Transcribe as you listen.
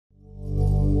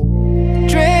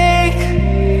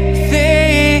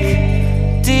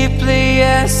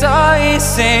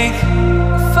think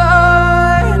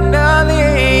finally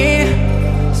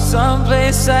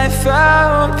someplace I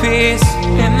found peace.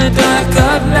 In the dark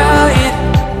of night,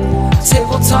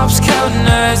 tabletops counting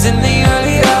nerves in the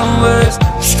early hours.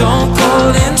 Stone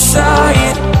cold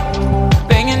inside,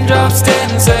 banging drops,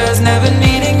 dancers, never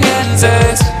needing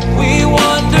answers. We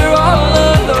wander all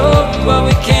alone, but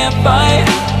we can't find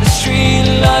the street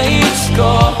lights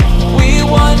go. We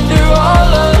wander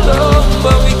all alone,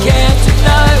 but we can't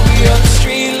deny we are the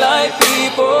street light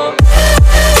people.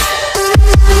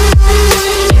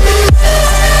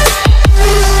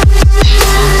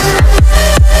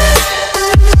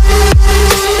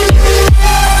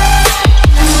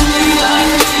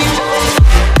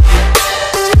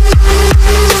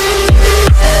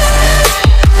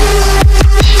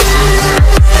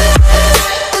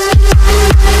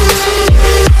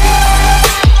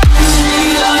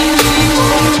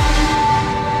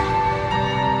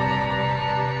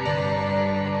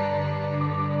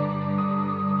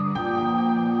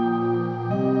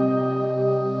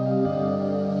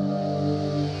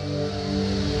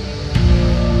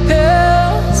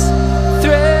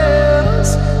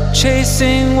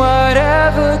 Chasing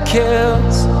whatever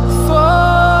kills.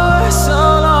 For so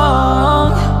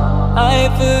long I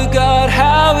forgot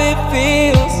how it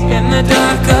feels. In the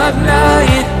dark of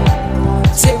night,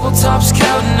 tabletops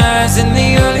counting nerves in the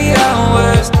early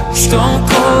hours. Stone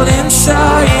cold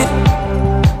inside,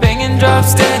 banging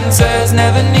drops, dancers,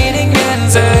 never needing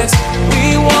answers.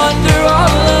 We wander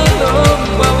all alone,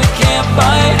 but we can't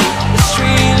find the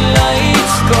street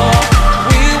lights go.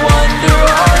 We wander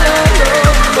all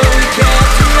alone, but we can't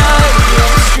deny we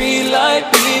are the street light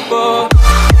people.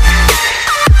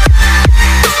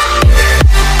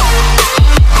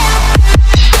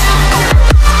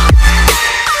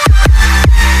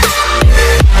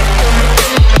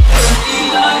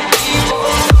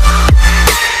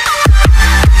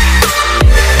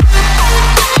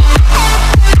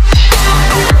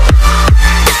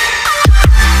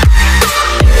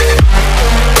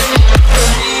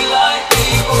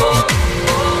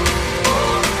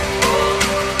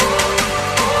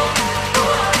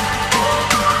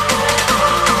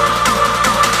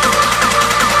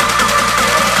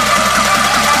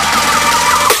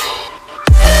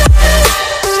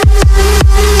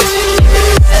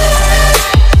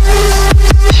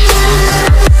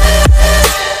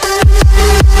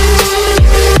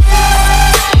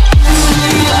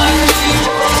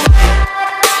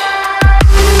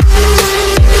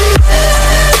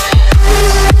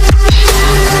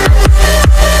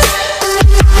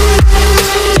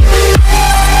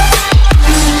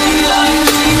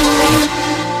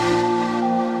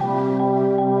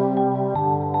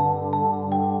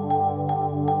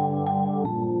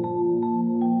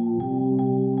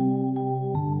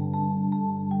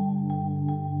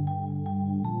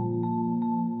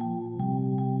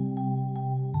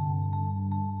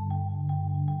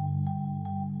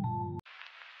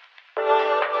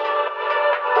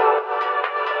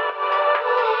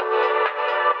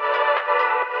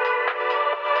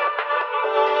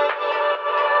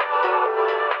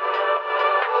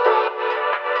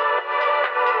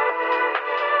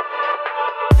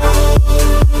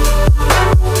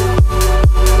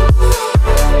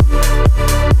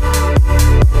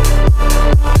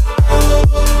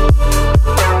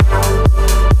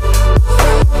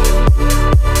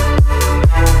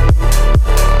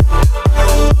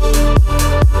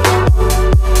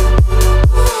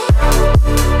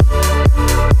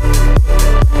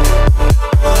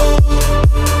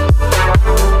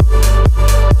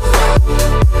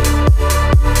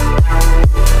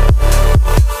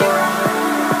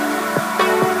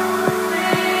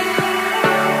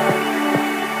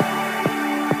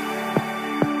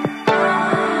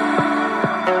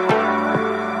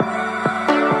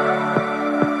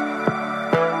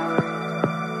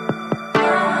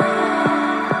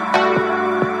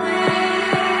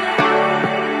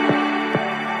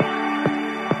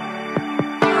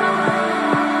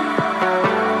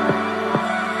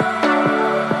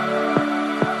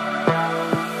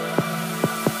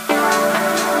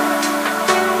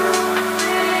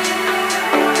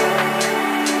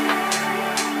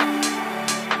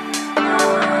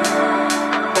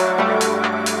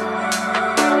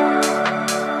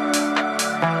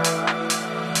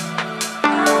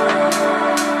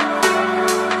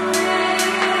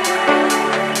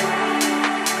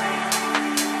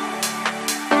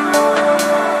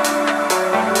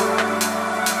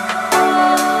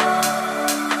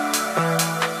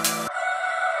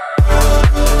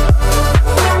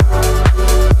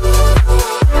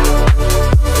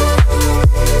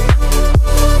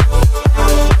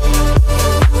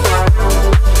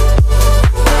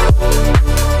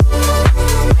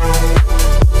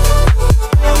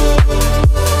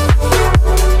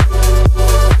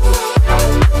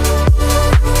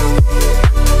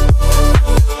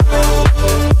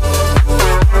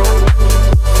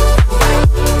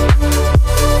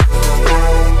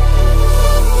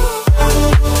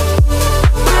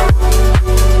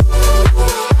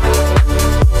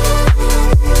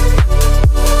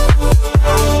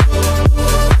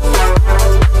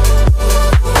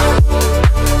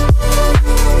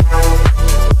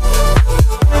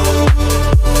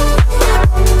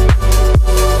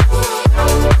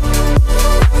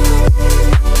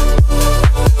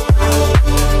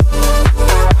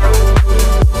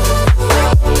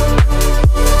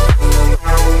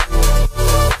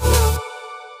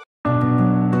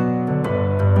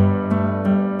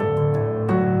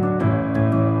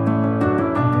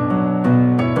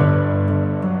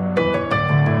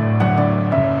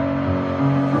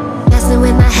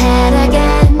 forget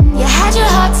again. You had your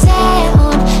heart set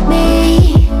on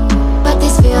me, but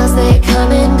these feels, they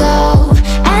come and go,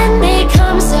 and they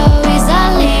come so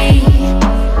easily.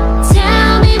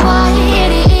 Tell me what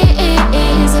it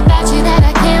is about you that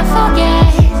I can't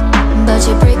forget, but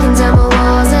you're breaking down my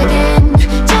walls again,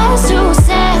 just to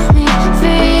set me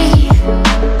free.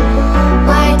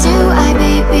 Why do I,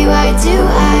 baby, why do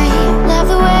I love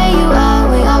the way you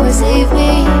always leave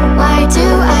me? Why do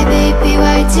I, baby,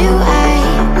 why do I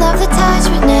love the touch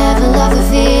but never love the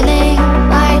feeling?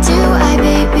 Why do I,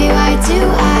 baby, why do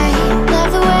I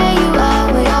love the way you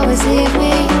always leave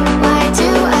me? Why do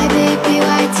I, baby,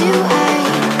 why do I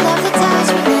love the touch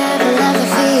but never love the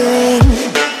feeling?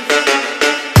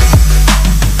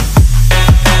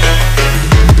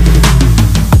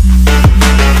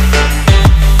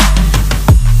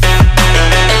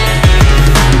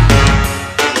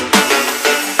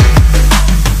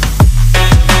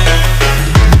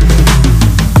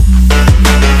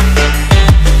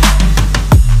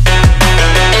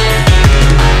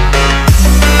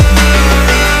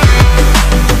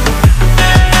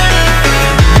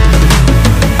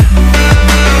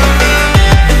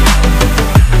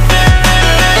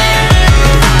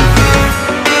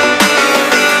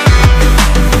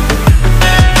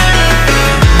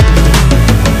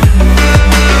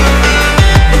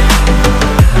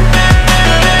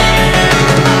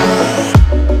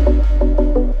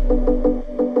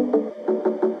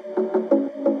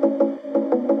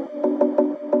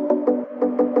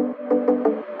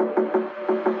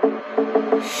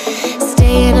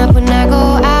 Staying up when I go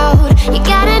out, you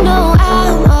gotta know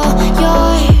I'm all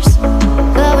yours.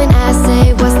 But when I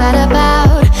say what's that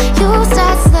about, you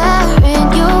start slurring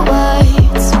your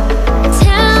words.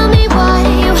 Tell me why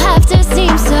you have to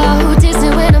seem so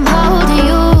distant when I'm holding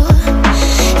you.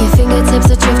 Your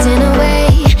fingertips are drifting away,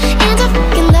 and I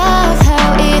fucking love how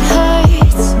it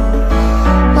hurts.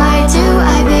 Why do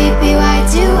I, baby, why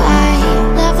do I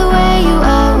love the way you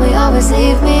always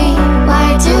leave me?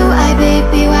 Why do I,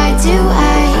 baby, why do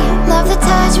I love the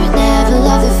touch but never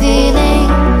love the feeling?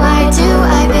 Why do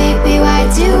I, baby, why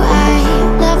do I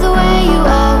love the way you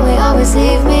always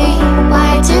leave me?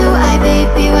 Why do I,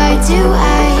 baby, why do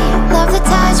I love the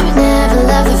touch but never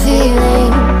love the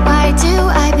feeling? Why do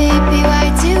I, baby, why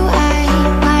do I?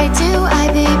 Why do I,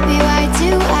 baby, why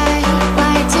do I?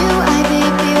 Why do I,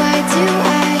 baby, why do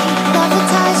I love the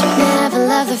touch but never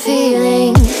love the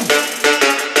feeling?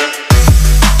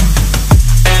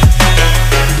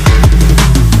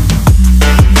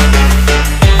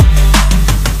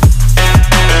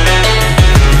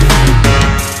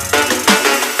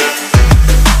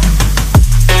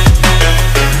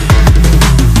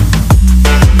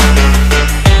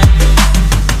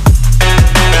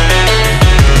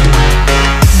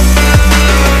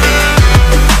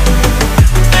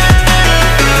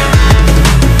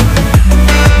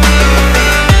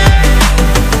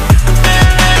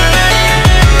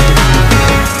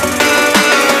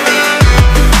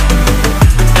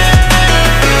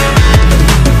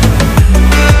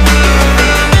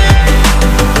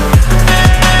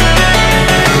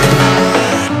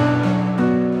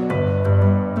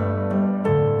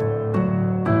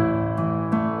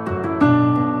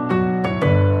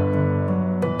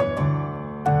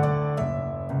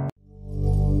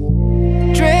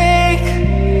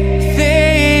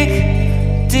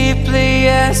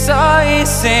 Yes, I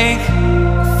sink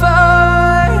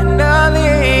finally.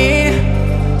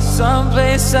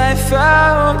 Someplace I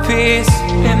found peace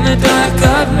in the dark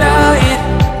of night.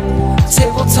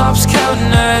 Tabletops counting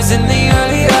nerves in the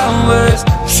early hours.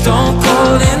 Stone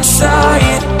cold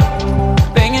inside.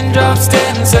 Banging drops,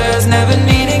 dancers, never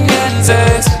needing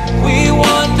answers. We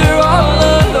wander all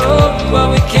alone, but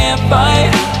we can't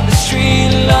find the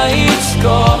street lights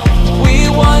go. We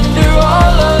wander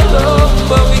all alone,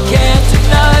 but we can't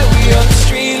deny we are the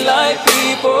street light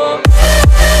people.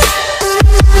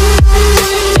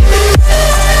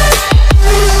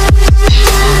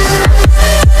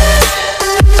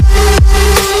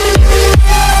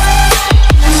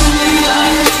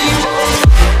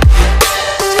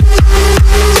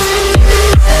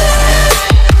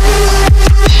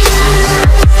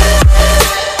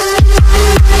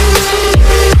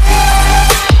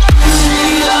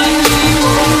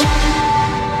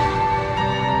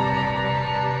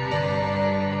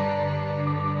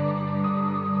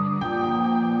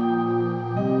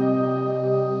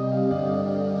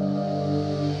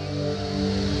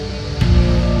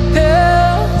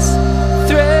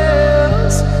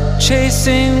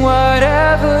 Chasing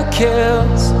whatever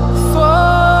kills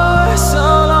for so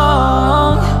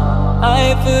long.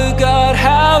 I forgot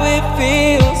how it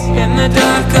feels in the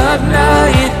dark of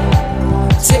night.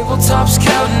 Table tops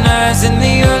counting eyes in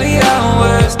the early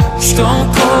hours,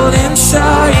 stone cold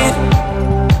inside,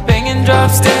 banging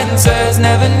drops, dancers,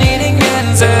 never needing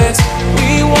answers.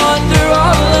 We wander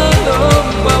all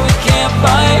alone, but we can't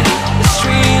find the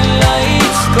street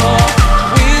lights gone.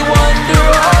 We wander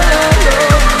all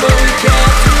alone, but we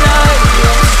can't deny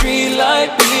the street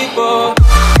light people.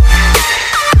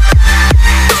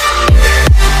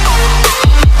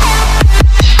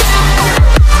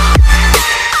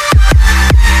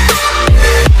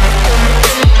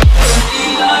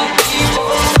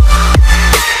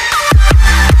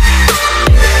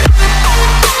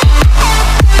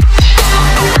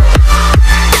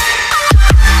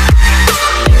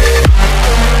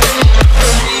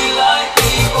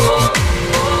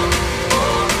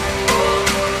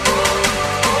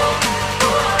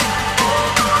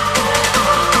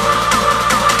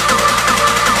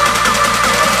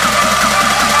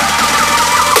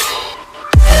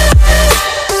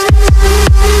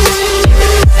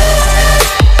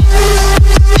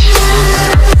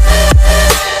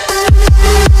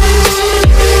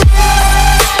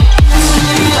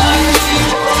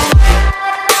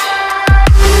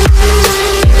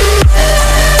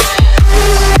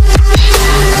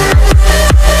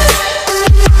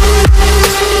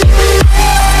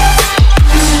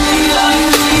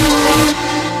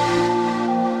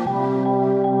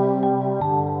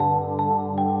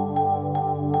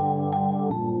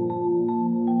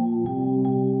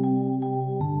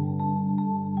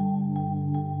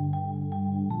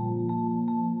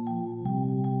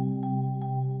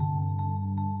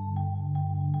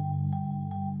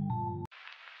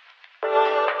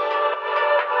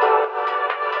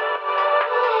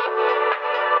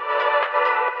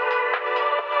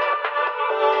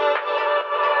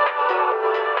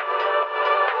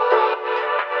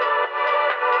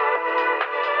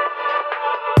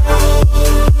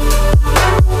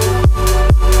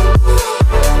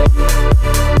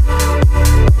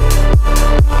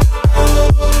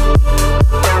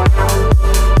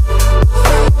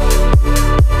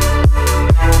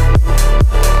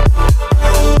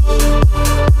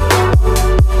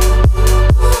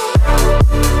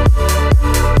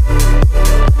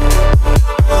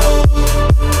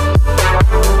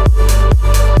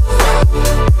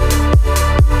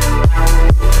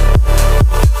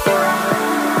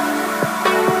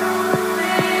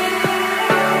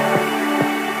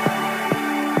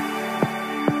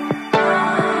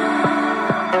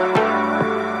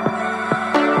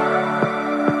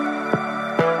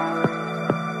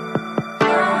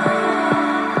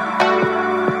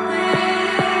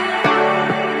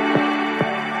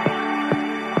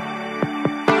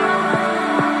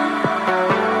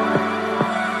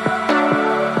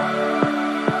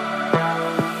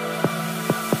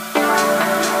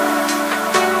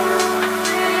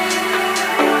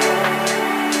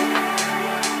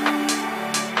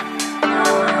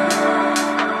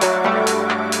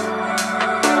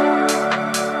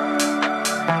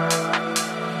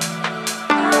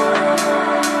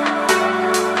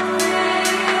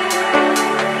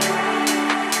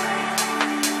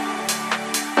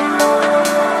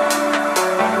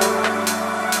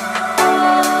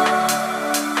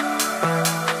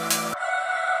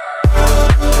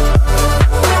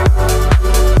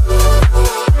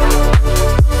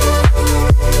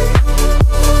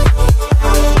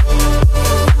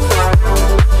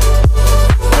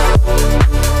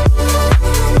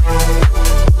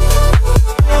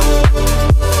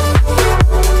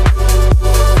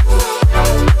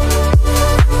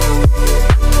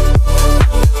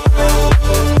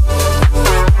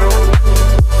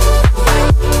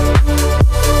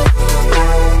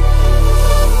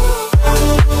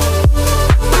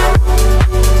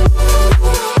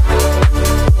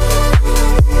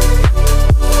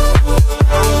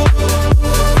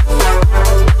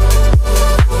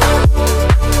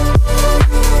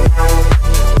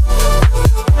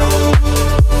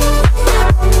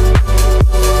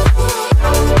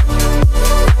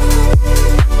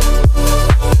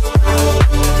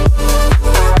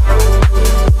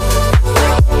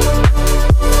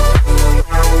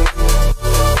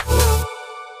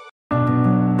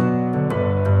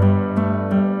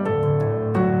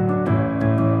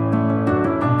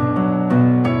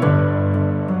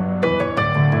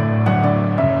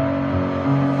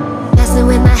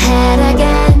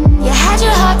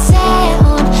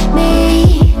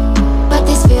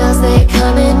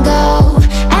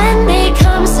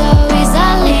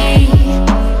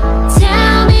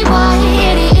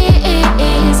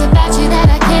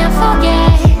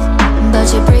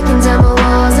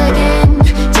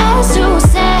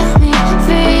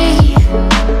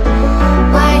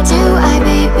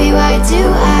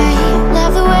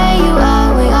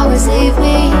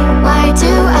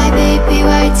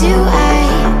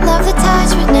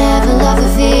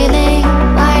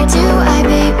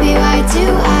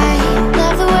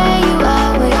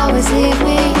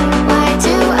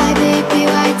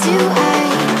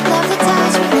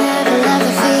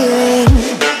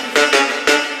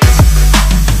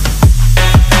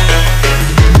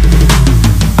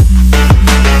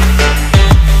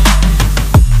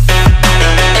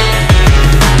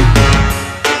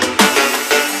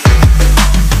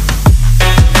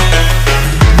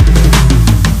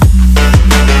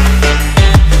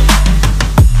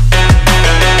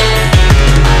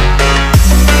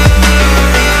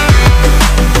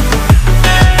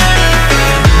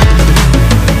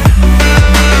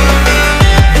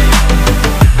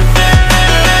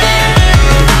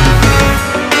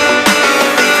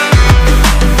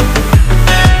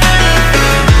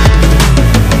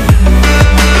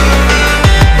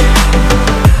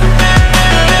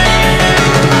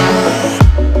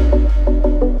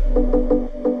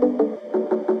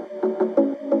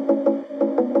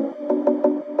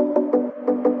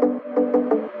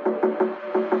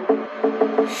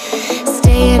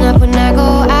 up when I go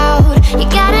out. You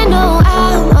gotta know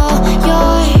I'm all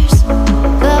yours.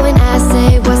 But when I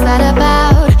say what's that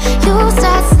about, you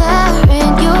start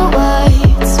slurring your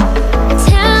words.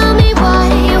 Tell me why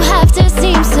you have to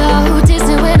seem so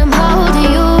distant when I'm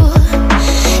holding you.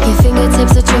 Your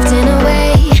fingertips are drifting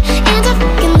away, and I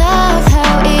fucking love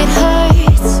how it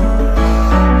hurts.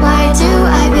 Why do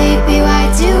I, baby, why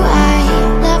do I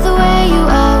love the way you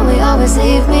always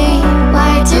leave me?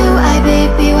 Why do I,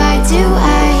 baby, why do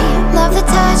I love the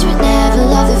touch but never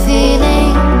love the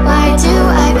feeling? Why do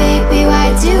I, baby, why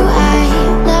do I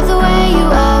love the way you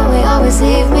always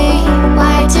leave me?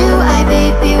 Why do I,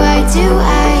 baby, why do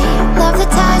I love the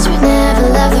touch but never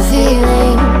love the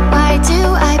feeling? Why do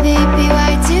I, baby,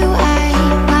 why do I?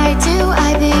 Why do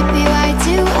I, baby, why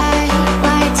do I?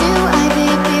 Why do I,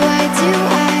 baby, why do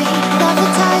I love the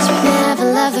touch but never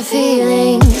love the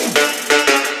feeling?